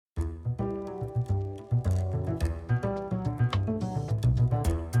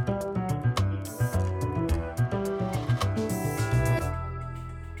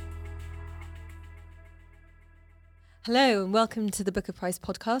Hello and welcome to the Booker Prize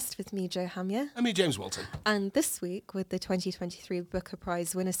podcast with me, Jo Hamya. And me, James Walton. And this week, with the 2023 Booker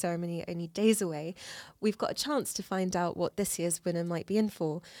Prize winner ceremony only days away, we've got a chance to find out what this year's winner might be in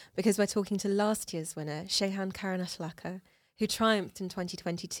for, because we're talking to last year's winner, Shehan Karunatilaka, who triumphed in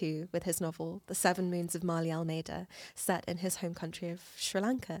 2022 with his novel, The 7 Moons of Mali Almeida, set in his home country of Sri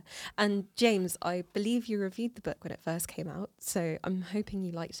Lanka. And James, I believe you reviewed the book when it first came out, so I'm hoping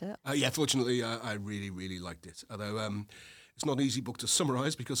you liked it. Fortunately, I really liked it. Although it's not an easy book to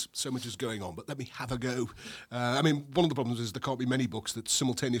summarise because so much is going on, but let me have a go. One of the problems is there can't be many books that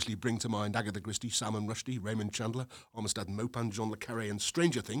simultaneously bring to mind Agatha Christie, Salman Rushdie, Raymond Chandler, Armistead and Maupin, John le Carré and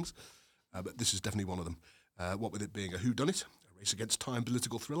Stranger Things. But this is definitely one of them. What with it being a whodunit, a race against time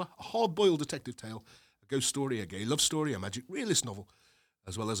political thriller, a hard-boiled detective tale, a ghost story, a gay love story, a magic realist novel,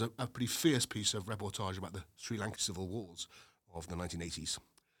 as well as a pretty fierce piece of reportage about the Sri Lanka civil wars of the 1980s.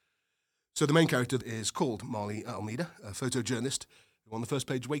 So the main character is called Mali Almeida, a photojournalist who on the first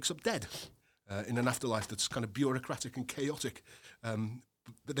page wakes up dead in an afterlife that's kind of bureaucratic and chaotic.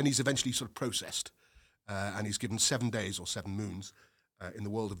 But then he's eventually sort of processed and he's given 7 days or 7 moons in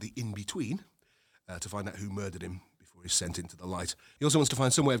the world of the in-between to find out who murdered him before he's sent into the light. He also wants to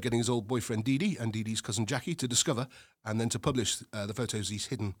find some way of getting his old boyfriend Didi and Didi's cousin Jackie to discover and then to publish the photos he's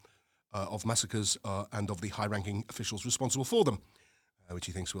hidden of massacres and of the high-ranking officials responsible for them, which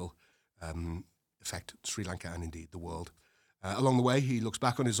he thinks will affect Sri Lanka and indeed the world. Along the way, he looks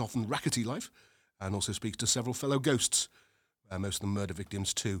back on his often rackety life and also speaks to several fellow ghosts, most of them murder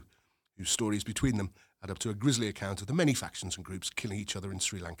victims too, whose stories between them add up to a grisly account of the many factions and groups killing each other in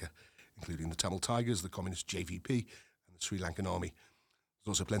Sri Lanka, including the Tamil Tigers, the Communist JVP, and the Sri Lankan Army.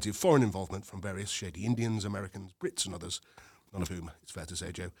 There's also plenty of foreign involvement from various shady Indians, Americans, Brits and others, none of whom, it's fair to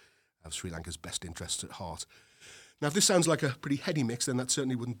say, Joe, have Sri Lanka's best interests at heart. Now, if this sounds like a pretty heady mix, then that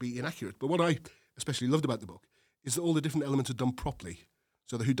certainly wouldn't be inaccurate. But what I especially loved about the book is that all the different elements are done properly.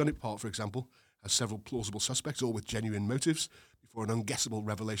 So the whodunit part, for example, has several plausible suspects, all with genuine motives, before an unguessable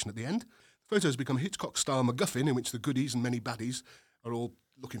revelation at the end. The photos become a Hitchcock-style MacGuffin in which the goodies and many baddies are all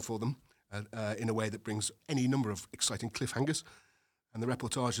looking for them in a way that brings any number of exciting cliffhangers. And the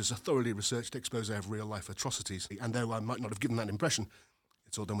reportage is a thoroughly researched expose of real-life atrocities. And though I might not have given that impression,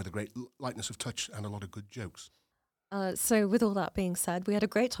 it's all done with a great lightness of touch and a lot of good jokes. So with all that being said, we had a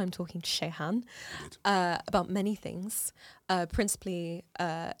great time talking to Shehan about many things, principally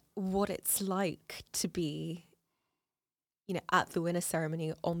what it's like to be, at the winner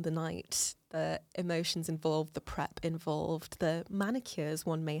ceremony on the night, the emotions involved, the prep involved, the manicures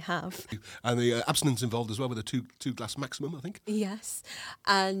one may have. And the abstinence involved as well with a two glass maximum, I think. Yes.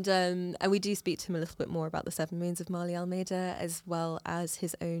 And we do speak to him a little bit more about the 7 Moons of Mali Almeida, as well as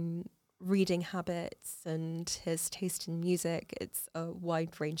his own reading habits and his taste in music. It's a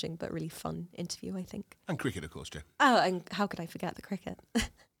wide-ranging but really fun interview, I think. And cricket, of course, Jo. Oh, and how could I forget the cricket?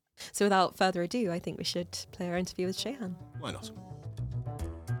 So without further ado, I think we should play our interview with Shehan. Why not?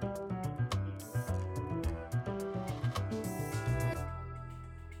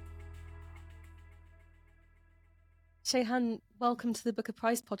 Shehan, welcome to the Booker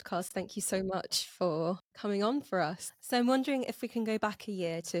Prize podcast. Thank you so much for coming on for us. So I'm wondering if we can go back a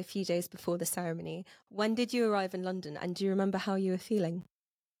year to a few days before the ceremony. When did you arrive in London, and do you remember how you were feeling?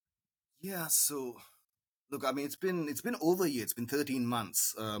 Yeah, so look, it's been over a year. It's been 13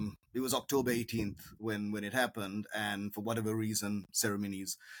 months. It was October 18th when it happened, and for whatever reason,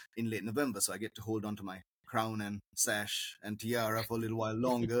 ceremonies in late November. So I get to hold on to my crown and sash and tiara for a little while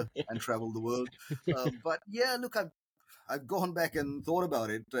longer and travel the world. But yeah, look, I've gone back and thought about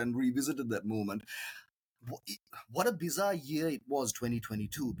it and revisited that moment. What a bizarre year it was,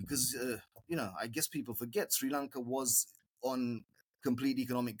 2022, because, I guess people forget Sri Lanka was on complete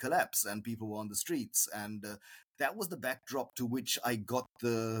economic collapse and people were on the streets. And that was the backdrop to which I got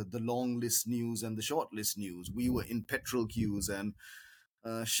the long list news and the short list news. We were in petrol queues and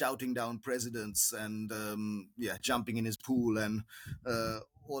shouting down presidents and, jumping in his pool and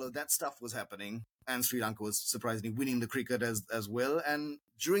all of that stuff was happening. And Sri Lanka was surprisingly winning the cricket as well. And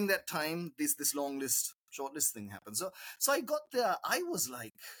during that time, this long list, short list thing happened. So I got there. I was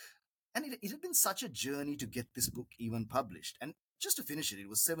like, and it had been such a journey to get this book even published. And just to finish it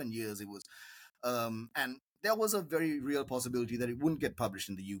was 7 years. It was, and there was a very real possibility that it wouldn't get published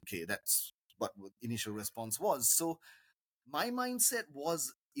in the UK. That's what the initial response was. So my mindset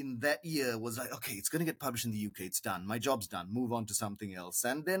was in that year was like, okay, it's going to get published in the UK. It's done. My job's done. Move on to something else.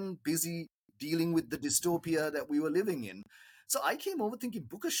 And then busy dealing with the dystopia that we were living in. So I came over thinking,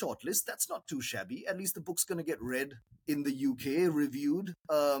 book a shortlist. That's not too shabby. At least the book's going to get read in the UK, reviewed.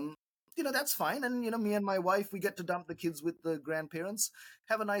 that's fine. And, me and my wife, we get to dump the kids with the grandparents,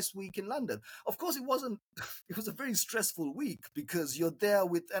 have a nice week in London. Of course, it wasn't, it was a very stressful week because you're there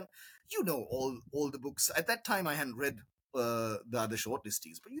with, and all the books. At that time, I hadn't read the other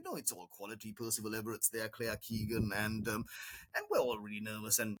shortlistees, but it's all quality. Percival Everett's there, Claire Keegan, and we're all really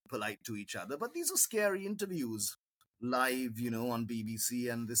nervous and polite to each other. But these are scary interviews live, on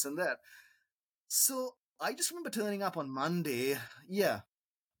BBC and this and that. So I just remember turning up on Monday,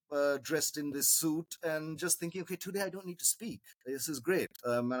 dressed in this suit and just thinking, okay, today I don't need to speak. This is great.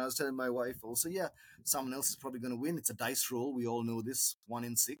 And I was telling my wife also, someone else is probably going to win. It's a dice roll. We all know this. 1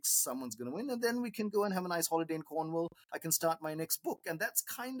 in 6, someone's going to win. And then we can go and have a nice holiday in Cornwall. I can start my next book. And that's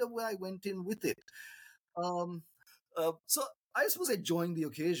kind of where I went in with it. So I suppose I joined the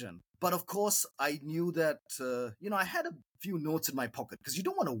occasion. But of course, I knew that, I had a few notes in my pocket because you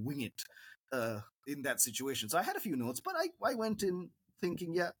don't want to wing it in that situation. So I had a few notes, but I went in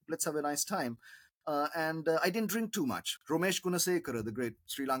thinking, let's have a nice time. And I didn't drink too much. Romesh Gunasekara, the great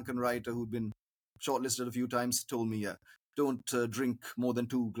Sri Lankan writer who'd been shortlisted a few times, told me, don't drink more than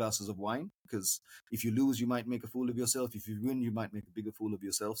 2 glasses of wine, because if you lose, you might make a fool of yourself. If you win, you might make a bigger fool of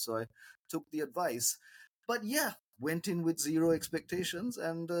yourself. So I took the advice. But went in with zero expectations,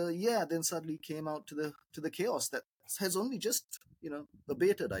 and then suddenly came out to the chaos that has only just,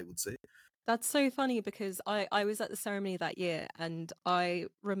 abated, I would say. That's so funny because I was at the ceremony that year and I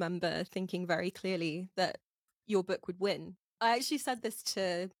remember thinking very clearly that your book would win. I actually said this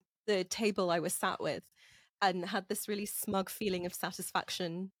to the table I was sat with and had this really smug feeling of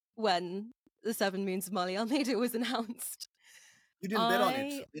satisfaction when The Seven Moons of Mali Almeida was announced. You didn't bet on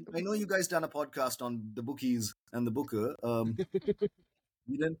it. I know you guys done a podcast on the bookies and the booker.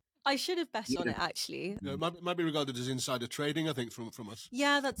 You didn't? I should have bet on it, actually. It might be regarded as insider trading, I think, from us.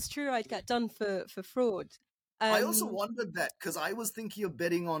 Yeah, that's true. I'd get done for fraud. I also wondered that because I was thinking of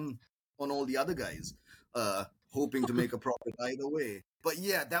betting on all the other guys, hoping to make a profit either way. But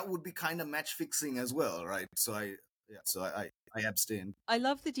that would be kind of match fixing as well, right? So I abstained. I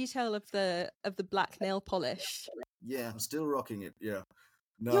love the detail of the black nail polish. Yeah, I'm still rocking it. Yeah,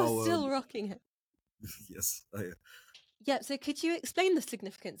 no, you're still rocking it. Yes. Yeah. So could you explain the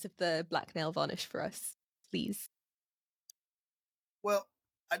significance of the black nail varnish for us, please? Well,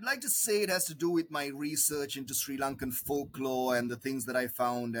 I'd like to say it has to do with my research into Sri Lankan folklore and the things that I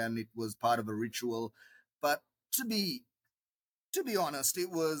found, and it was part of a ritual. But to be honest,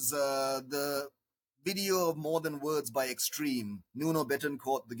 it was the video of More Than Words by Extreme. Nuno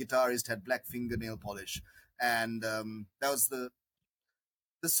Betancourt, the guitarist, had black fingernail polish, and that was the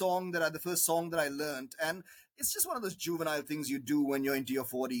first song that I learned. And it's just one of those juvenile things you do when you're into your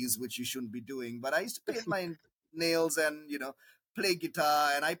 40s, which you shouldn't be doing. But I used to paint my nails and, play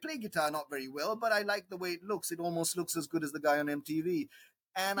guitar. And I play guitar not very well, but I like the way it looks. It almost looks as good as the guy on MTV.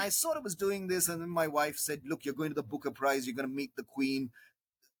 And I sort of was doing this, and then my wife said, look, you're going to the Booker Prize, you're going to meet the Queen.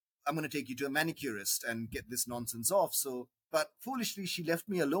 I'm going to take you to a manicurist and get this nonsense off. But foolishly, she left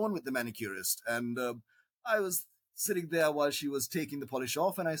me alone with the manicurist. And I was sitting there while she was taking the polish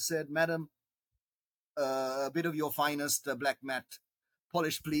off, and I said, Madam, a bit of your finest black matte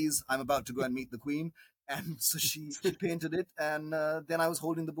polish, please. I'm about to go and meet the Queen. And so she painted it, and then I was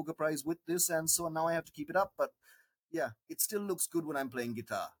holding the Booker Prize with this, and so now I have to keep it up. But it still looks good when I'm playing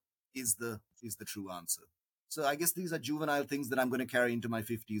guitar, is the true answer. So I guess these are juvenile things that I'm going to carry into my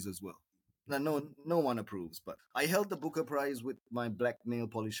 50s as well. Now, no one approves, but I held the Booker Prize with my black nail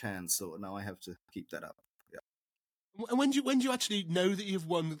polish hands, so now I have to keep that up. And when do you actually know that you've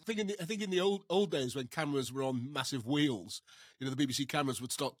won? I think in the old days when cameras were on massive wheels, the BBC cameras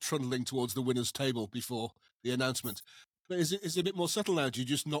would start trundling towards the winner's table before the announcement. But is it a bit more subtle now? Do you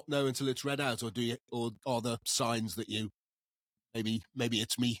just not know until it's read out, or are there signs that you maybe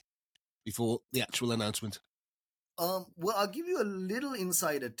it's me before the actual announcement? Well, I'll give you a little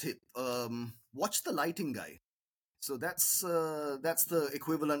insider tip. Watch The Lighting Guy. So that's the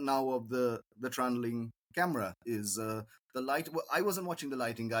equivalent now of the trundling camera is the light. Well, I wasn't watching The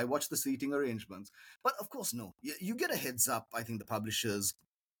Lighting Guy. I watched the seating arrangements. But of course, no. You get a heads up, I think, the publishers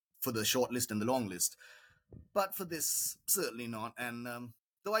for the short list and the long list. But for this, certainly not. And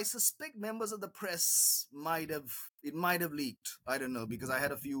though I suspect members of the press might have leaked. I don't know, because I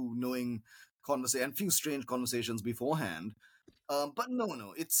had a few knowing conversations and few strange conversations beforehand. But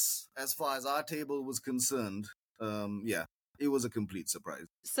no. It's, as far as our table was concerned, it was a complete surprise.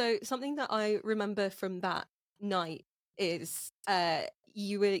 So something that I remember from that night is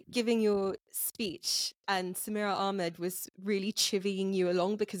you were giving your speech and Samira Ahmed was really chivying you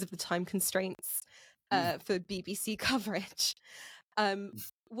along because of the time constraints for BBC coverage.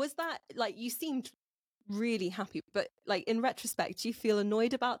 Was that, like, you seemed really happy. But like in retrospect, do you feel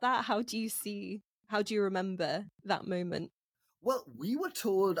annoyed about that? How do you remember that moment? Well, we were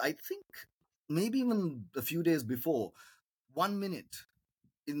told, I think maybe even a few days before, 1 minute.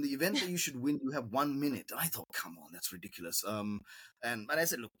 In the event that you should win, you have 1 minute. And I thought, come on, that's ridiculous. And I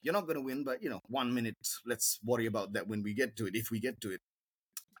said, look, you're not going to win, but 1 minute. Let's worry about that when we get to it, if we get to it.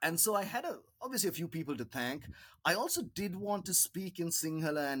 And so I had obviously a few people to thank. I also did want to speak in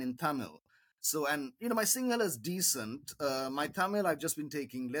Sinhala and in Tamil. So, and my Sinhala is decent. My Tamil, I've just been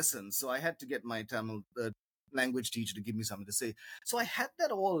taking lessons. So I had to get my Tamil language teacher to give me something to say. So I had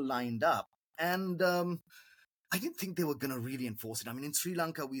that all lined up. And I didn't think they were going to really enforce it. I mean, in Sri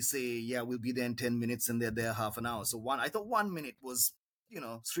Lanka, we say, yeah, we'll be there in 10 minutes and they're there half an hour. So I thought 1 minute was,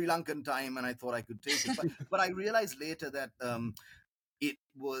 Sri Lankan time, and I thought I could take it. But I realized later that it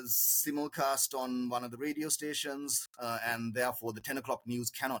was simulcast on one of the radio stations, and therefore the 10 o'clock news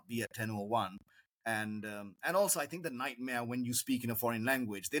cannot be at 10:01. And also, I think the nightmare when you speak in a foreign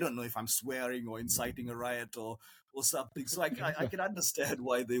language, they don't know if I'm swearing or inciting a riot or something. So I can understand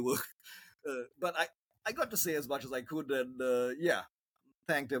why they were. But I got to say as much as I could, and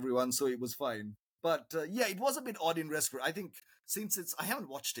thanked everyone, so it was fine. But it was a bit odd in restaurant. I think since I haven't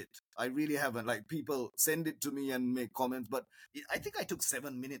watched it. I really haven't. Like, people send it to me and make comments, but I think I took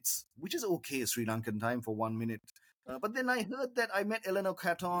 7 minutes, which is okay Sri Lankan time for 1 minute. But then I heard that I met Eleanor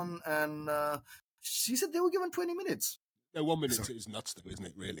Catton, and she said they were given 20 minutes. No, 1 minute is nuts, though, isn't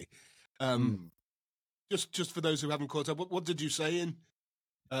it? Really. Just for those who haven't caught up, what did you say in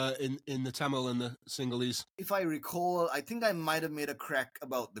the Tamil and the Sinhalese? If I recall, I think I might have made a crack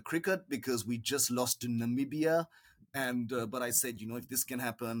about the cricket because we just lost to Namibia, and but I said, if this can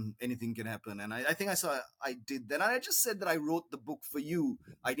happen, anything can happen, and I think I did that. And I just said that I wrote the book for you.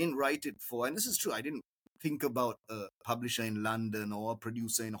 I didn't write it for, and this is true, I didn't think about a publisher in London or a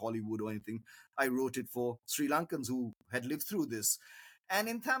producer in Hollywood or anything. I wrote it for Sri Lankans who had lived through this. And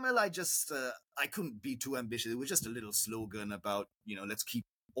in Tamil, I just I couldn't be too ambitious. It was just a little slogan about, let's keep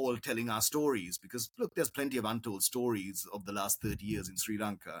all telling our stories, because look, there's plenty of untold stories of the last 30 years in Sri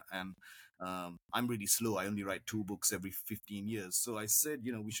Lanka, and I'm really slow. I only write 2 books every 15 years. So I said,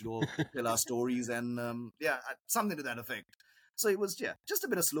 we should all tell our stories, and something to that effect. So it was, just a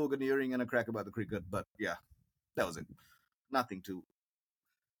bit of sloganeering and a crack about the cricket, but that was it. Nothing too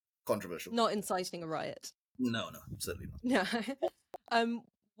controversial. Not inciting a riot. No, certainly not. No.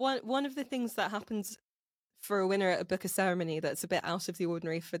 One of the things that happens for a winner at a Booker ceremony that's a bit out of the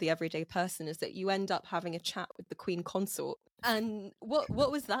ordinary for the everyday person is that you end up having a chat with the Queen Consort. And what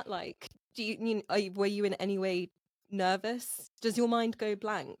was that like? Were you in any way nervous? Does your mind go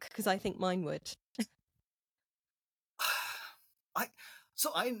blank? Because I think mine would.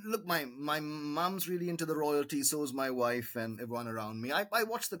 Look, my mum's really into the royalty, so is my wife and everyone around me. I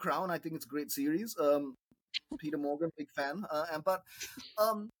watched The Crown. I think it's a great series. Peter Morgan, big fan. But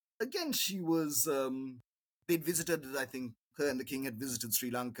again, she was. They'd visited, I think, her and the king had visited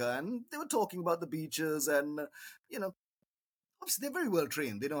Sri Lanka, and they were talking about the beaches, and obviously they're very well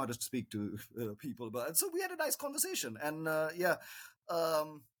trained. They know how to speak to people, but so we had a nice conversation, and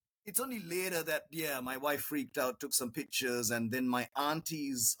it's only later that my wife freaked out, took some pictures, and then my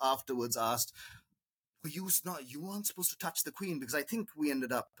aunties afterwards asked, well, you weren't supposed to touch the Queen, because I think we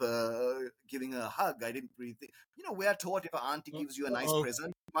ended up giving her a hug. I didn't really think, we're taught if an auntie gives you a nice present,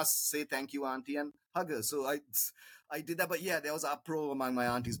 you must say thank you, auntie, and hug her. So I did that, but there was uproar among my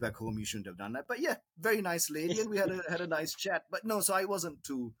aunties back home. You shouldn't have done that, but very nice lady, and we had a nice chat. But no, so I wasn't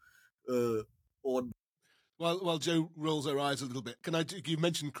too awed. While Joe rolls her eyes a little bit, you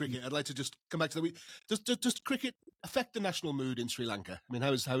mentioned cricket. I'd like to just come back to does cricket affect the national mood in Sri Lanka? I mean,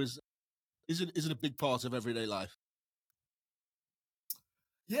 is it a big part of everyday life?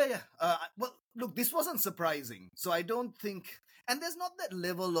 Yeah. Well, look, this wasn't surprising. So I don't think, and there's not that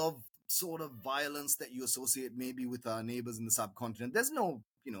level of sort of violence that you associate maybe with our neighbors in the subcontinent. There's no,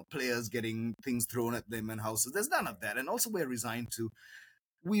 players getting things thrown at them in houses. There's none of that. And also we're resigned to,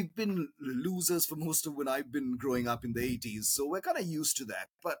 we've been losers for most of when I've been growing up in the 80s. So we're kind of used to that.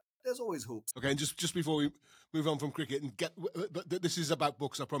 But there's always hope. Okay, and just before we move on from cricket and but this is about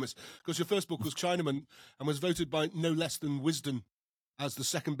books, I promise, because your first book was Chinaman and was voted by no less than Wisden as the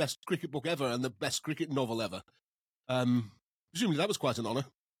second best cricket book ever and the best cricket novel ever. Presumably that was quite an honour.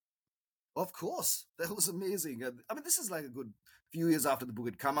 Of course, that was amazing. I mean, this is like a good few years after the book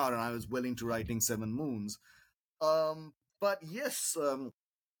had come out, and I was well into writing Seven Moons. But yes, I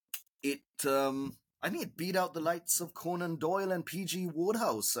think it beat out the likes of Conan Doyle and P.G.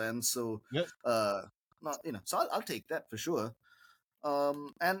 Wodehouse, and so so I'll take that for sure.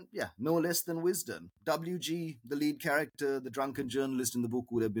 And no less than Wisden. W.G., the lead character, the drunken journalist in the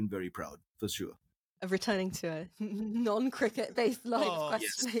book, would have been very proud for sure. of returning to a non-cricket based line of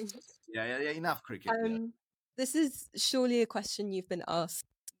Yes. questioning. Yeah, enough cricket. Yeah. This is surely a question you've been asked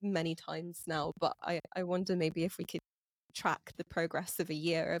many times now, but I wonder maybe if we could track the progress of a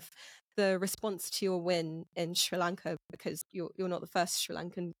year of the response to your win in Sri Lanka, because you're not the first Sri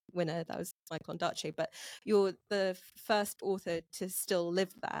Lankan winner. That was Michael Ondaatje, but you're the first author to still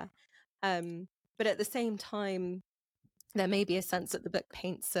live there. But at the same time, there may be a sense that the book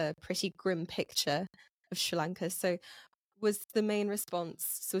paints a pretty grim picture of Sri Lanka. So was the main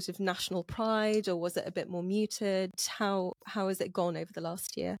response sort of national pride, or was it a bit more muted? How has it gone over the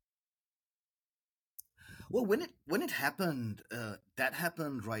last year? Well, when it happened, that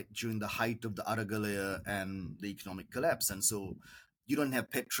happened right during the height of the Aragalaya and the economic collapse, and so you don't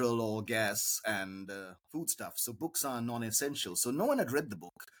have petrol or gas and foodstuff. So books are non-essential. So no one had read the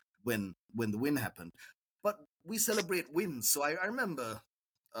book when the win happened, but we celebrate wins. So I remember,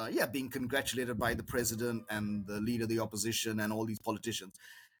 being congratulated by the president and the leader of the opposition and all these politicians.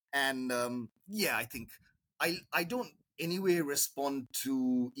 And I think I don't anyway respond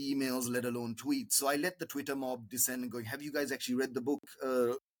to emails, let alone tweets. So I let the Twitter mob descend and going, have you guys actually read the book?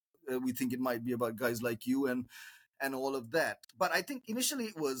 We think it might be about guys like you and all of that. But I think initially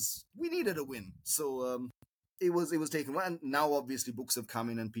it was, we needed a win. So it was taken. And now obviously books have come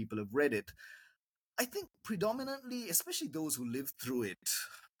in and people have read it. I think predominantly, especially those who lived through it,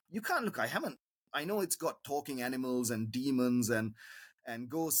 you can't look, I know it's got talking animals and demons and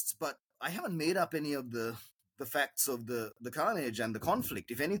ghosts, but I haven't made up any of the facts of the carnage and the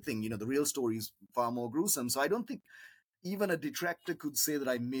conflict. If anything, the real story is far more gruesome. So I don't think even a detractor could say that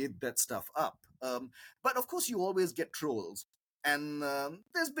I made that stuff up. But of course, you always get trolls, and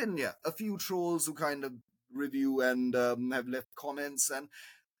there's been a few trolls who kind of review and have left comments. And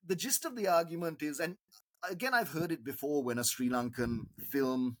the gist of the argument is, and again, I've heard it before when a Sri Lankan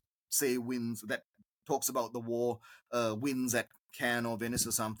film, say, wins, that talks about the war, wins at Cannes or Venice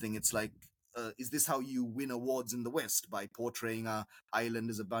or something. It's like, is this how you win awards in the West? By portraying our island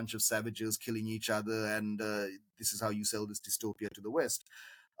as a bunch of savages killing each other, and this is how you sell this dystopia to the West.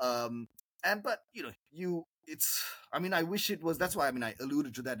 But I wish it was. That's why I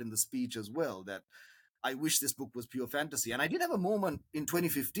alluded to that in the speech as well, that I wish this book was pure fantasy. And I did have a moment in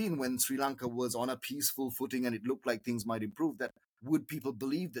 2015 when Sri Lanka was on a peaceful footing and it looked like things might improve, that would people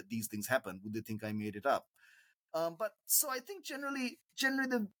believe that these things happened? Would they think I made it up? But so I think generally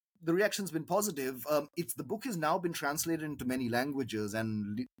the reaction's been positive. The book has now been translated into many languages,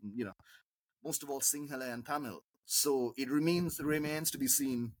 and most of all Sinhala and Tamil. So it remains to be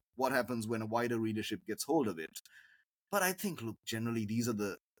seen what happens when a wider readership gets hold of it. But I think, look, generally these are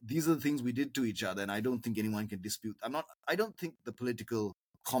the things we did to each other, and I don't think anyone can dispute. I don't think the political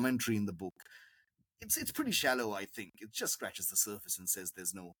commentary in the book, it's pretty shallow. I think it just scratches the surface and says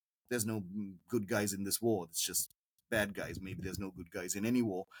there's no good guys in this war. It's just bad guys. Maybe there's no good guys in any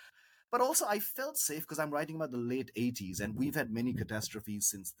war. But also, I felt safe because I'm writing about the late 80s, and we've had many catastrophes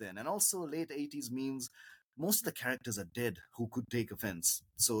since then. And also, late 80s means most of the characters are dead who could take offense.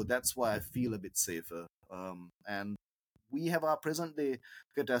 So that's why I feel a bit safer. And we have our present day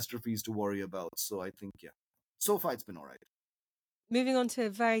catastrophes to worry about. So I think, so far it's been all right. Moving on to a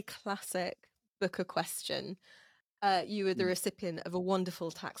very classic Booker question. You were the recipient of a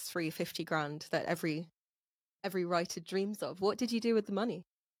wonderful tax-free 50 grand that every writer dreams of. What did you do with the money?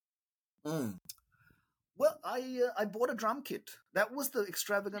 Well, I bought a drum kit. That was the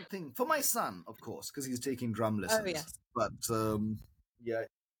extravagant thing for my son, of course, because he's taking drum lessons. Oh, yes. But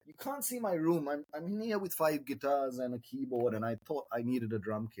you can't see my room. I'm in here with 5 guitars and a keyboard, and I thought I needed a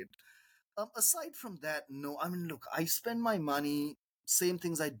drum kit. Aside from that, no. Look, I spend my money same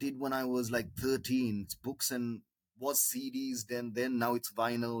things I did when I was like 13. It's books and was CDs. Then now it's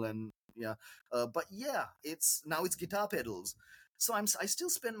vinyl and it's guitar pedals. So I still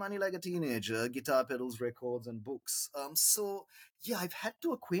spend money like a teenager, guitar pedals, records, and books. I've had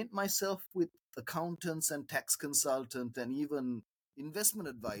to acquaint myself with accountants and tax consultant and even investment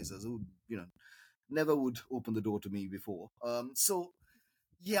advisors who, never would open the door to me before.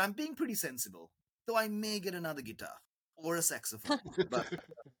 I'm being pretty sensible, though I may get another guitar or a saxophone. But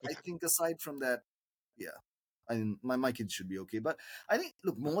I think aside from that, my kids should be okay. But I think,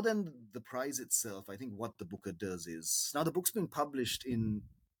 look, more than the prize itself, I think what the Booker does is, now the book's been published in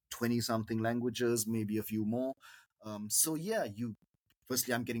 20-something languages, maybe a few more.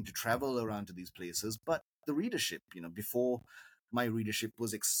 Firstly, I'm getting to travel around to these places, but the readership, before my readership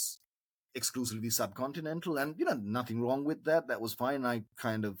was exclusively subcontinental, and, nothing wrong with that. That was fine. I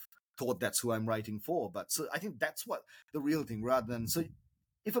kind of thought that's who I'm writing for. But so I think that's what the real thing, rather than, so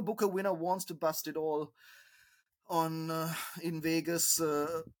if a Booker winner wants to bust it all on in Vegas,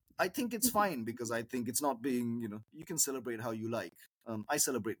 I think it's fine because I think it's not being, you can celebrate how you like. I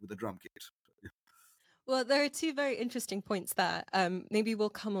celebrate with a drum kit. Well, there are two very interesting points there. Maybe we'll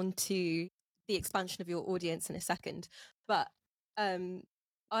come on to the expansion of your audience in a second. But um,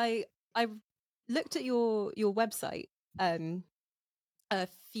 I looked at your website a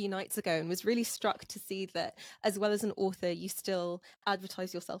few nights ago and was really struck to see that, as well as an author, you still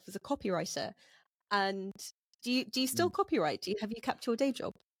advertise yourself as a copywriter. And do you still copyright? Have you kept your day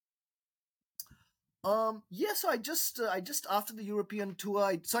job? Yeah, so I just after the European tour,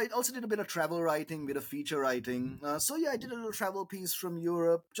 I also did a bit of travel writing, bit of feature writing. So yeah, I did a little travel piece from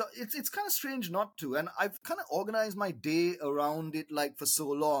Europe. It's kind of strange not to, and I've kind of organized my day around it like for so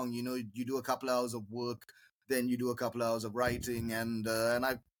long. You do a couple hours of work, then you do a couple hours of writing, and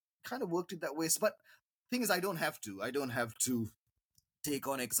I've kind of worked it that way. But thing is, I don't have to. I don't have to take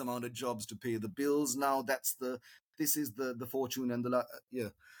on X amount of jobs to pay the bills. Now this is the fortune and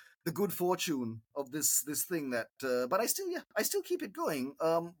the good fortune of this thing that but I still keep it going.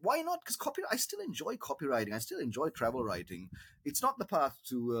 Why not? Because I still enjoy copywriting. I still enjoy travel writing. It's not the path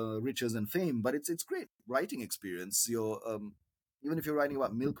to riches and fame, but it's great writing experience. Even if you're writing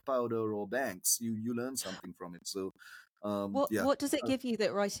about milk powder or banks, you learn something from it. So yeah. What does it give you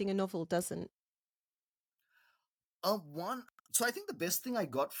that writing a novel doesn't? One. So I think the best thing I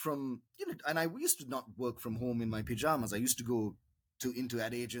got from and I used to not work from home in my pajamas. I used to go into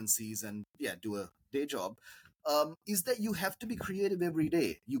ad agencies and do a day job. Is that you have to be creative every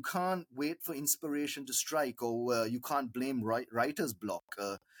day. You can't wait for inspiration to strike, or you can't blame writer's block.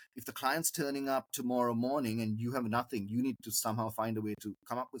 If the client's turning up tomorrow morning and you have nothing, you need to somehow find a way to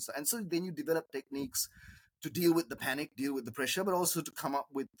come up with. And so then you develop techniques to deal with the panic, deal with the pressure, but also to come up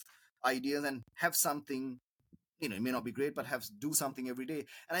with ideas and have something. It may not be great, but do something every day.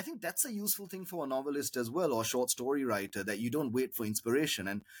 And I think that's a useful thing for a novelist as well, or short story writer, that you don't wait for inspiration.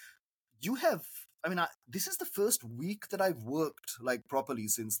 And you have, this is the first week that I've worked like properly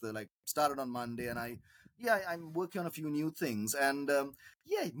since started on Monday. And I'm working on a few new things. And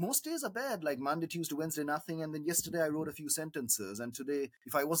most days are bad, like Monday, Tuesday, Wednesday, nothing. And then yesterday I wrote a few sentences. And today,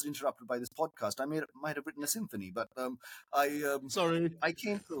 if I wasn't interrupted by this podcast, I might have written a symphony. But Sorry. I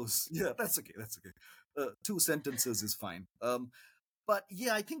came close. Yeah, that's okay. That's okay. 2 sentences is fine. But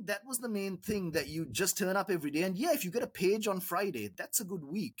yeah, I think that was the main thing, that you just turn up every day. And yeah, if you get a page on Friday, that's a good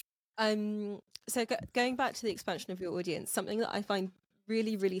week. So going back to the expansion of your audience, something that I find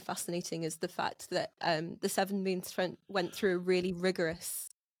really, really fascinating is the fact that the Seven Moons went through a really rigorous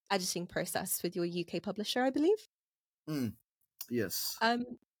editing process with your UK publisher, I believe. Yes.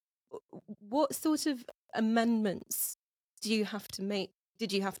 What sort of amendments did you have to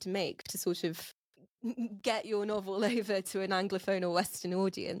make to sort of get your novel over to an Anglophone or Western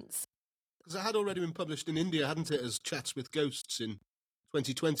audience? Because it had already been published in India, hadn't it, as Chats with Ghosts in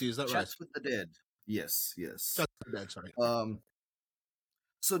 2020, is that right? Chats with the Dead. Yes. Chats with the Dead, sorry.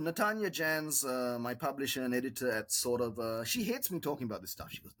 So Natanya Jans, my publisher and editor at sort of, she hates me talking about this stuff.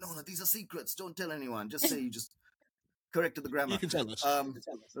 She goes, no, these are secrets. Don't tell anyone. Just say you just corrected the grammar. You can tell us.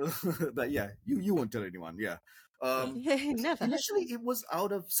 But yeah, you won't tell anyone. Yeah. Never. Initially, it was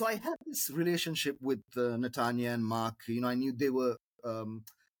out of. So I had this relationship with Natanya and Mark. I knew they were.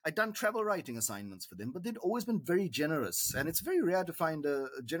 I'd done travel writing assignments for them, but they'd always been very generous, and it's very rare to find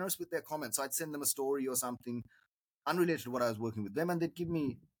generous with their comments. So I'd send them a story or something unrelated to what I was working with them, and they'd give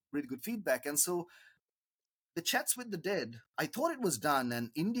me really good feedback. And so the Chats with the Dead, I thought it was done, and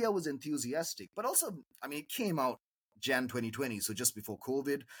India was enthusiastic, but also, it came out Jan 2020, so just before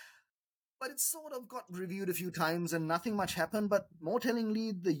COVID. But it sort of got reviewed a few times and nothing much happened. But more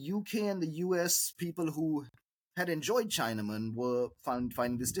tellingly, the UK and the US people who had enjoyed Chinaman were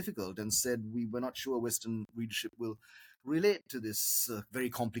finding this difficult and said, we were not sure Western readership will relate to this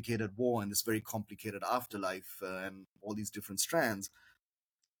very complicated war and this very complicated afterlife and all these different strands.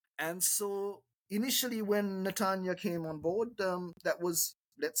 And so initially when Natanya came on board, that was,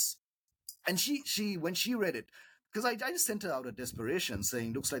 and she when she read it, because I just sent her out of desperation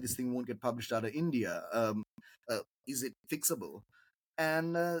saying, looks like this thing won't get published out of India. Is it fixable?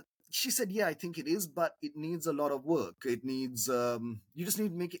 And she said, yeah, I think it is, but it needs a lot of work. It needs, you just need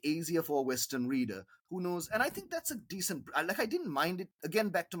to make it easier for a Western reader. Who knows? And I think that's a decent, I didn't mind it. Again,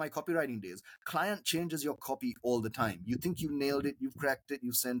 back to my copywriting days. Client changes your copy all the time. You think you nailed it, you've cracked it,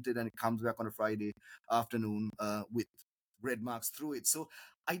 you sent it, and it comes back on a Friday afternoon with red marks through it. So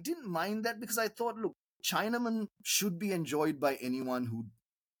I didn't mind that because I thought, look, Chinaman should be enjoyed by anyone who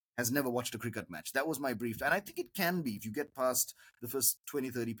has never watched a cricket match. That was my brief. And I think it can be. If you get past the first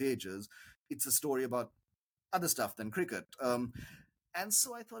 20, 30 pages, it's a story about other stuff than cricket. And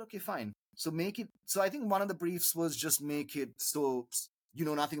so I thought, okay, fine. So make it. So I think one of the briefs was just make it so you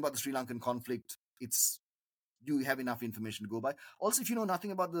know nothing about the Sri Lankan conflict, it's you have enough information to go by. Also, if you know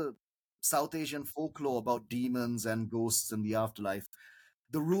nothing about the South Asian folklore about demons and ghosts and the afterlife,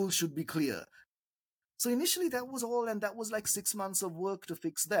 the rules should be clear. So initially that was all, and that was like 6 months of work to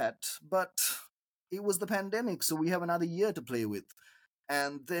fix that. But it was the pandemic, so we have another year to play with.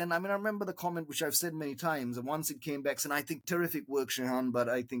 And then, I mean, I remember the comment, which I've said many times, and once it came back, and I think terrific work, Shehan, but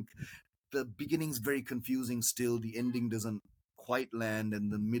I think the beginning's very confusing still. The ending doesn't quite land,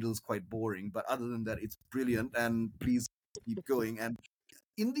 and the middle's quite boring. But other than that, it's brilliant, and please keep going. And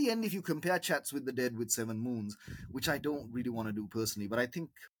in the end, if you compare Chats with the Dead with Seven Moons, which I don't really want to do personally, but I think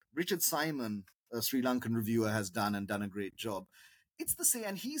Richard Simon, a Sri Lankan reviewer, has done a great job. It's the same,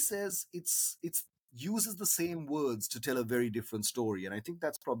 and he says it's uses the same words to tell a very different story, and I think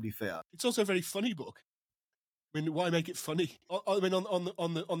that's probably fair. It's also a very funny book. I mean, why make it funny? I mean,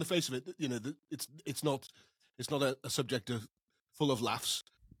 on the face of it, you know, it's not a subject of full of laughs,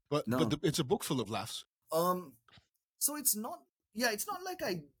 but No. it's a book full of laughs. So it's not, yeah, it's not like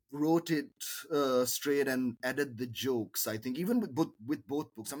I wrote it straight and added the jokes. I think even with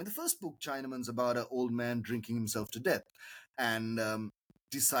both books. I mean, the first book, Chinaman's about an old man drinking himself to death and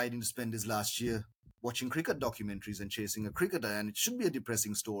deciding to spend his last year watching cricket documentaries and chasing a cricketer, and it should be a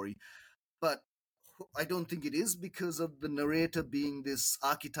depressing story, but I don't think it is, because of the narrator being this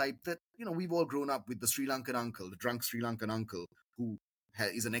archetype that, you know, we've all grown up with, the Sri Lankan uncle, the drunk Sri Lankan uncle who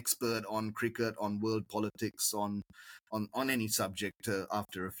is an expert on cricket, on world politics, on any subject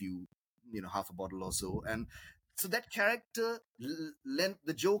after a few, you know, half a bottle or so. And so that character lent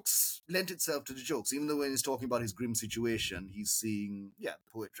itself to the jokes, even though when he's talking about his grim situation, he's seeing,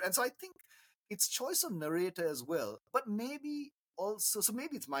 poetry. And so I think it's choice of narrator as well, but maybe also, so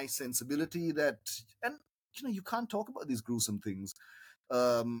maybe it's my sensibility that, and you know, you can't talk about these gruesome things,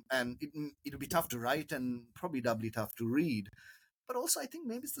 and it'll be tough to write and probably doubly tough to read. But also, I think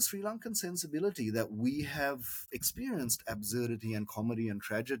maybe it's the Sri Lankan sensibility that we have experienced absurdity and comedy and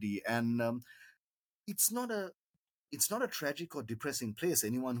tragedy, and it's not a tragic or depressing place.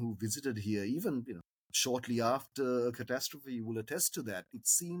 Anyone who visited here, even, you know, shortly after a catastrophe, will attest to that. It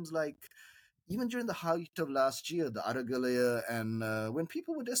seems like even during the height of last year, the Aragalaya, and when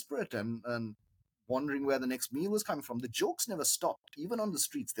people were desperate and wondering where the next meal was coming from, the jokes never stopped. Even on the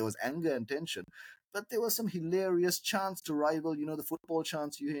streets, there was anger and tension. But there was some hilarious chants to rival, you know, the football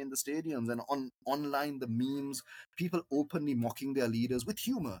chants you hear in the stadiums, and online, the memes, people openly mocking their leaders with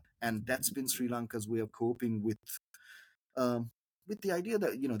humor. And that's been Sri Lanka's way of coping with the idea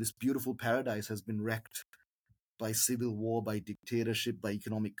that, you know, this beautiful paradise has been wrecked by civil war, by dictatorship, by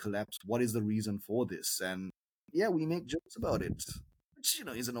economic collapse. What is the reason for this? And yeah, we make jokes about it, which, you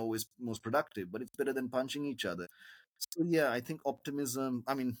know, isn't always most productive, but it's better than punching each other. So yeah, I think optimism,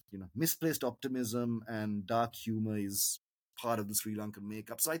 I mean, you know, misplaced optimism and dark humor is part of the Sri Lankan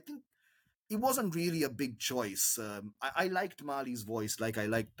makeup. So I think it wasn't really a big choice. I liked Mali's voice like I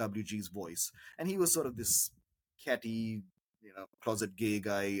liked WG's voice. And he was sort of this catty, you know, closet gay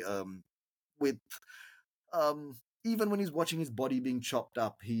guy, with even when he's watching his body being chopped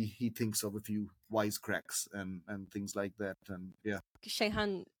up, he thinks of a few wisecracks and things like that. And yeah.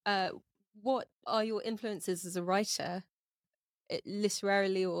 Shehan, what are your influences as a writer,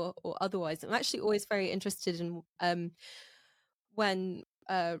 literarily or otherwise? I'm actually always very interested in when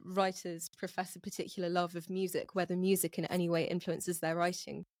writers profess a particular love of music, whether music in any way influences their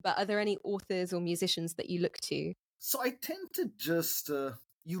writing. But are there any authors or musicians that you look to? So I tend to just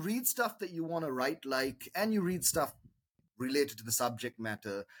you read stuff that you want to write like, and you read stuff related to the subject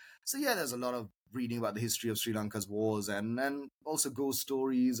matter. So yeah, there's a lot of reading about the history of Sri Lanka's wars, and also ghost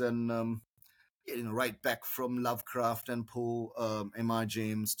stories, and you know, right back from Lovecraft and Poe, M.R.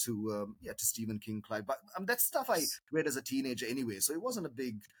 James to Stephen King, Clive. But that's stuff I read as a teenager anyway, so it wasn't a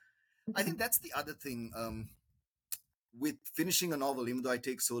big. I think that's the other thing. With finishing a novel, even though I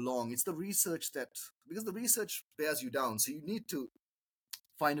take so long, it's the research because the research bears you down. So you need to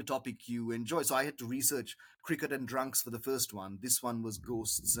find a topic you enjoy. So I had to research cricket and drunks for the first one. This one was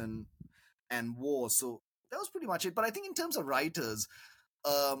ghosts and war. So that was pretty much it. But I think in terms of writers,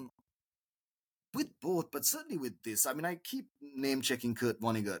 with both, but certainly with this, I mean, I keep name checking Kurt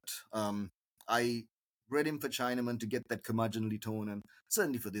Vonnegut. I read him for Chinaman to get that curmudgeonly tone, and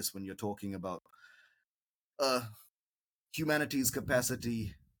certainly for this, when you're talking about humanity's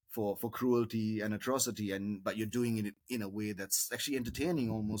capacity for cruelty and atrocity, but you're doing it in a way that's actually entertaining,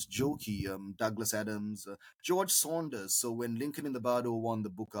 almost jokey. Douglas Adams, George Saunders. So when Lincoln in the Bardo won the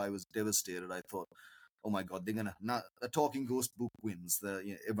book, I was devastated. I thought, oh my God, they're gonna not a talking ghost book wins.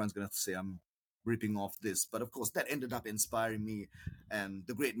 Everyone's gonna say I'm ripping off this, but of course that ended up inspiring me. And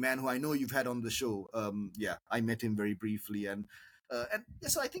the great man who I know you've had on the show, I met him very briefly, and And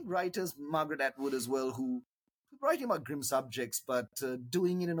yes, I think writers, Margaret Atwood as well, who writing about grim subjects, but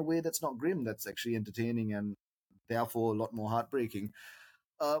doing it in a way that's not grim, that's actually entertaining and therefore a lot more heartbreaking.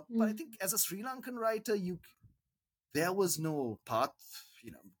 But I Mm. think as a Sri Lankan writer, there was no path.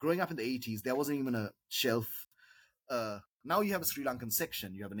 Growing up in the 80s, there wasn't even a shelf. Now you have a Sri Lankan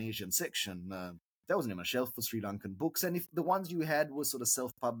section, you have an Asian section. There wasn't even a shelf for Sri Lankan books, and if the ones you had were sort of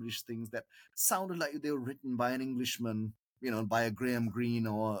self-published things that sounded like they were written by an Englishman, by a Graham Greene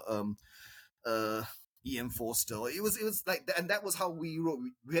or uh, E.M. Forster. It was like, and that was how we wrote.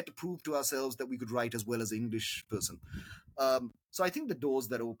 We had to prove to ourselves that we could write as well as an English person. So I think the doors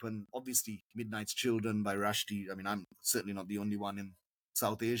that open, obviously, Midnight's Children by Rushdie. I mean, I'm certainly not the only one in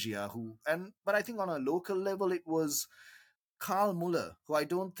South Asia but I think on a local level, it was Carl Muller, who I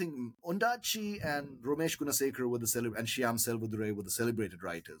don't think Undachi and Romesh Gunasekara and Shyam Selvadurai were the celebrated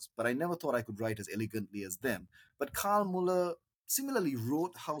writers, but I never thought I could write as elegantly as them. But Carl Muller similarly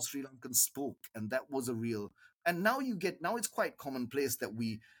wrote how Sri Lankans spoke, and that was a real. And now it's quite commonplace that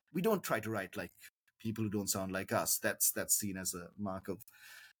we don't try to write like people who don't sound like us. That's seen as a mark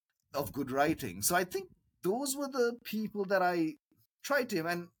of good writing. So I think those were the people that I tried to,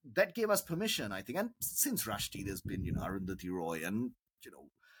 and that gave us permission, I think. And since Rushdie, there's been Arundhati Roy and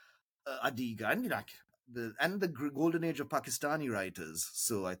Adiga and the golden age of Pakistani writers.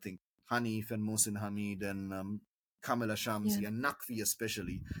 So I think Hanif and Mohsin Hamid and Kamila Shamsi Yeah. and Naqvi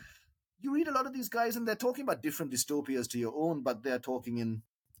especially. You read a lot of these guys, and they're talking about different dystopias to your own, but they're talking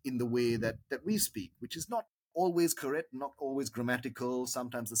in the way that we speak, which is not always correct, not always grammatical.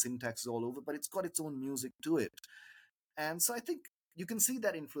 Sometimes the syntax is all over, but it's got its own music to it. And so I think you can see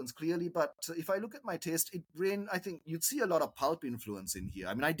that influence clearly. But if I look at my taste, I think you'd see a lot of pulp influence in here.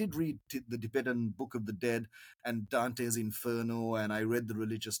 I mean, I did read the Tibetan Book of the Dead and Dante's Inferno, and I read the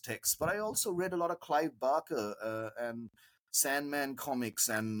religious texts, but I also read a lot of Clive Barker and Sandman comics,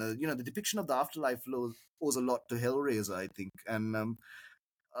 and the depiction of the afterlife owes a lot to Hellraiser, I think. And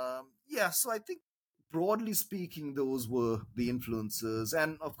so I think broadly speaking, those were the influences,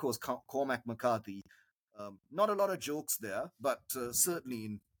 and of course Cormac McCarthy. Not a lot of jokes there, but certainly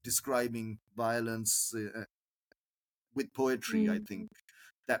in describing violence with poetry, I Mm. think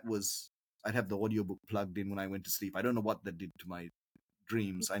that was. I'd have the audiobook plugged in when I went to sleep. I don't know what that did to my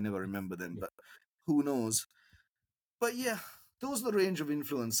dreams. I never remember them, but who knows? But yeah, those are the range of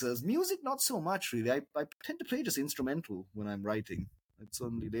influences. Music, not so much really. I tend to play just instrumental when I'm writing. It's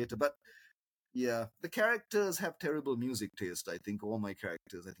only later, but yeah, the characters have terrible music taste. I think all my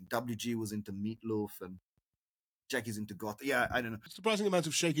characters. I think WG was into Meatloaf and Jackie's into goth. Yeah, I don't know. Surprising amount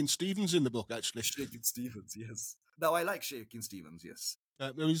of Shakin' Stevens in the book, actually. Shakin' Stevens, yes. No, I like Shakin' Stevens, yes.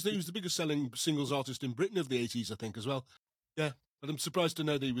 He was the biggest selling singles artist in Britain of the 80s, I think, as well. Yeah, but I'm surprised to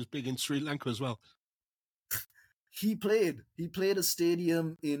know that he was big in Sri Lanka as well. He played a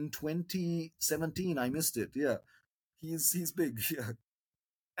stadium in 2017. I missed it. Yeah, he's big. Yeah,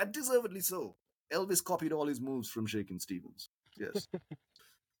 and deservedly so. Elvis copied all his moves from Shakin' Stevens. Yes.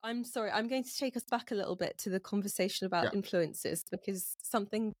 I'm sorry, I'm going to take us back a little bit to the conversation about Yeah. influences, because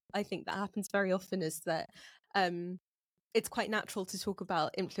something I think that happens very often is that it's quite natural to talk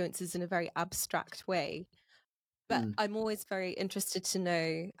about influences in a very abstract way. But I'm always very interested to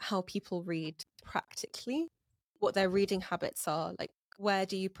know how people read practically, what their reading habits are. Like, where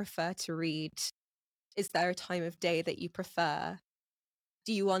do you prefer to read? Is there a time of day that you prefer?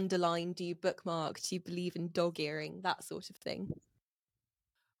 Do you underline? Do you bookmark? Do you believe in dog earing? That sort of thing.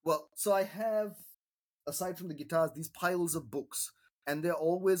 Well, so I have, aside from the guitars, these piles of books, and they're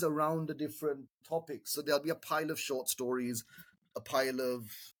always around a different topic. So there'll be a pile of short stories, a pile of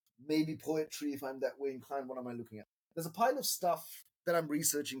maybe poetry if I'm that way inclined. What am I looking at? There's a pile of stuff that I'm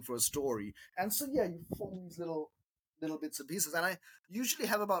researching for a story. And so, yeah, you form these little bits and pieces. And I usually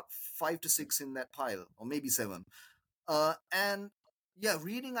have about 5 to 6 in that pile, or maybe 7. And yeah,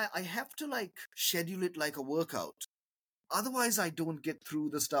 reading, I have to like schedule it like a workout. Otherwise, I don't get through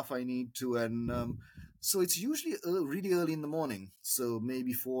the stuff I need to. And so it's usually really early in the morning. So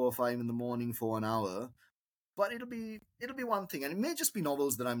maybe 4 or 5 in the morning for an hour. But it'll be one thing, and it may just be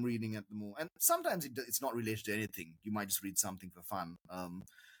novels that I'm reading at the moment. And sometimes it's not related to anything. You might just read something for fun.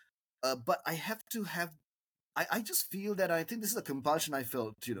 But I have to have. I just feel that I think this is a compulsion I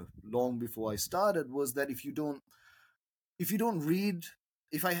felt, long before I started, was that if you don't read,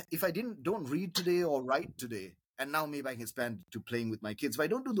 if I don't read today or write today, and now maybe I can expand to playing with my kids. If I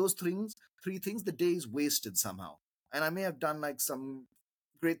don't do those three things, the day is wasted somehow. And I may have done like some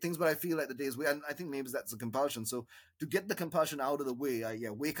great things, but I feel like the day is wasted. And I think maybe that's a compulsion. So to get the compulsion out of the way, I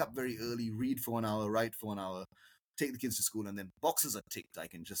wake up very early, read for an hour, write for an hour, take the kids to school, and then boxes are ticked. I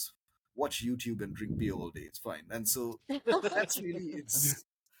can just watch YouTube and drink beer all day. It's fine. And so that's really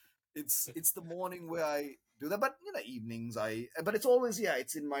it's the morning where I do that. But evenings but it's always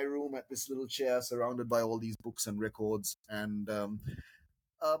it's in my room at this little chair surrounded by all these books and records. And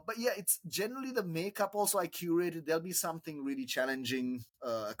but it's generally the makeup. Also, I curated. There'll be something really challenging,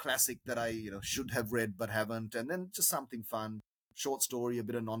 a classic that I should have read but haven't, and then just something fun, short story, a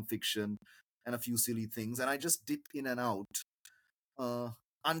bit of nonfiction, and a few silly things. And I just dip in and out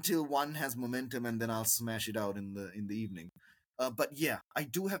until one has momentum, and then I'll smash it out in the evening. But I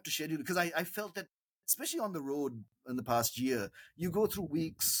do have to schedule, because I felt that, especially on the road in the past year, you go through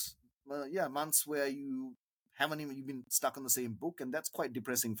weeks, months where you've been stuck on the same book, and that's quite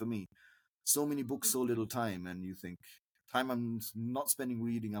depressing for me. So many books, so little time, and you think, time I'm not spending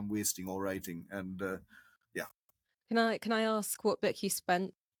reading, I'm wasting or writing. And Can I ask what book you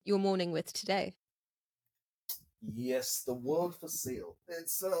spent your morning with today? Yes, The World for Sale.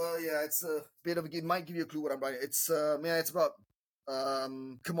 It's it's a bit of it might give you a clue what I'm writing. It's it's about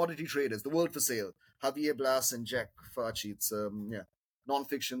commodity traders. The World for Sale. Javier Blas and Jack Farchi. It's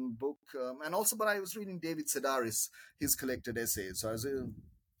non-fiction book. And also, but I was reading David Sedaris, his collected essays. So I was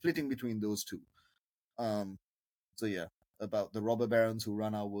flitting between those two. About the robber barons who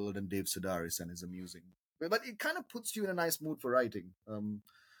run our world, and Dave Sedaris and his amusing. But it kind of puts you in a nice mood for writing.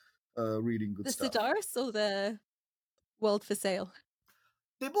 Reading good stuff. The Sedaris or the World for Sale?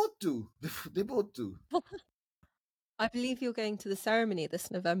 They both do. They both do. I believe you're going to the ceremony this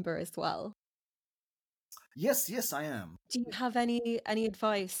November as well. Yes, I am. Do you have any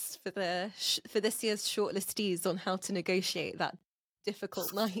advice for this year's shortlistees on how to negotiate that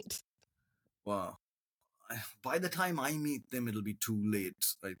difficult night? Wow. By the time I meet them, it'll be too late.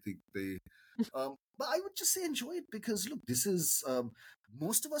 I think they... but I would just say enjoy it, because, look, this is...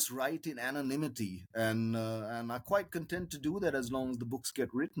 most of us write in anonymity and are quite content to do that as long as the books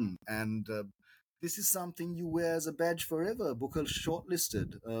get written. And this is something you wear as a badge forever. Booker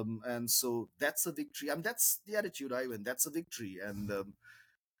shortlisted. And so that's a victory. That's the attitude I win. That's a victory. And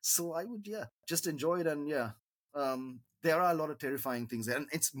so I would, just enjoy it. And there are a lot of terrifying things. And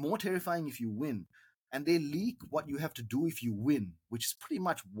it's more terrifying if you win. And they leak what you have to do if you win, which is pretty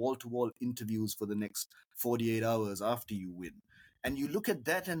much wall-to-wall interviews for the next 48 hours after you win. And you look at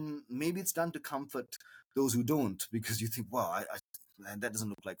that, and maybe it's done to comfort those who don't, because you think, wow, that doesn't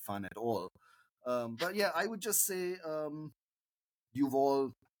look like fun at all. But I would just say you've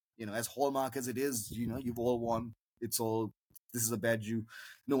all, as hallmark as it is, you've all won. This is a badge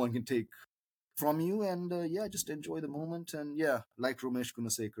no one can take from you. And just enjoy the moment. And like Ramesh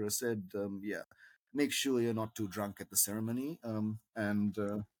Gunasekara said, make sure you're not too drunk at the ceremony. Good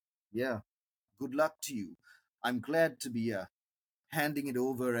luck to you. I'm glad to be handing it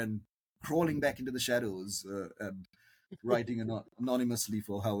over and crawling back into the shadows and writing anonymously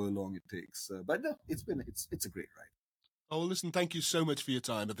for however long it takes. But no, it's a great ride. Oh, well, listen, thank you so much for your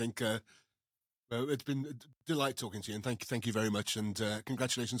time. I think it's been a delight talking to you, and thank you very much. And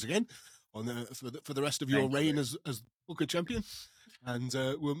congratulations again on for the rest of your reign as Booker champion. And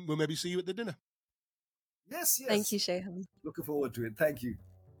we'll maybe see you at the dinner. Yes. Thank you, Shehan. Looking forward to it. Thank you,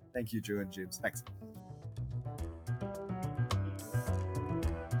 Joe and James. Thanks.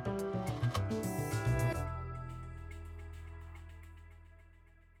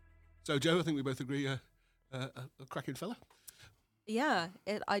 So, Joe, I think we both agree a cracking fella. Yeah,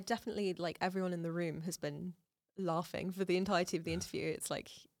 I definitely, like, everyone in the room has been laughing for the entirety of the interview. It's like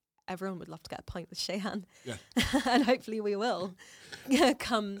everyone would love to get a pint with Shehan. Yeah. And hopefully we will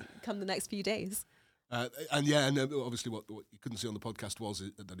come the next few days. And obviously what you couldn't see on the podcast was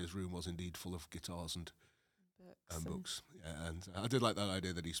that his room was indeed full of guitars and books. Yeah, and I did like that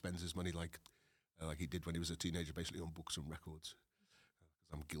idea that he spends his money like he did when he was a teenager, basically on books and records.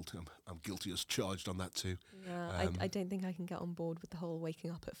 I'm guilty. I'm guilty as charged on that too. Yeah, I don't think I can get on board with the whole waking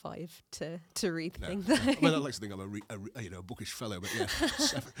up at 5 to read thing. I mean, I like to think I'm a bookish fellow, but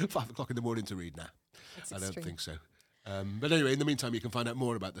 5 o'clock in the morning to read now. I don't think so. But anyway, in the meantime, you can find out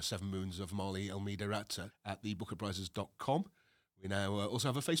more about the 7 Moons of Marley Almeida at thebookerprizes.com. We now also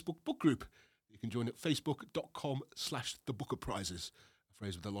have a Facebook book group. You can join at facebook.com/thebookerprizes, a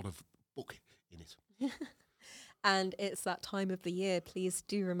phrase with a lot of book in it. And it's that time of the year. Please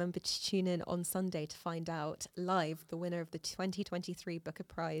do remember to tune in on Sunday to find out live the winner of the 2023 Booker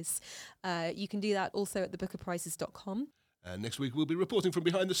Prize. You can do that also at thebookerprizes.com. Next week, we'll be reporting from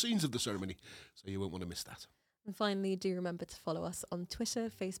behind the scenes of the ceremony, so you won't want to miss that. And finally, do remember to follow us on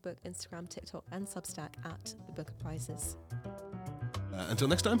Twitter, Facebook, Instagram, TikTok and Substack at The Booker Prizes. Until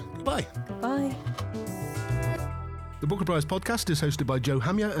next time, goodbye. Goodbye. The Booker Prize podcast is hosted by Joe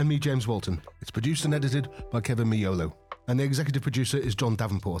Hamya and me, James Walton. It's produced and edited by Kevin Miolo. And the executive producer is John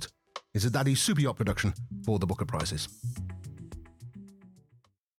Davenport. is a Daddy Super Yacht production for the Booker Prizes.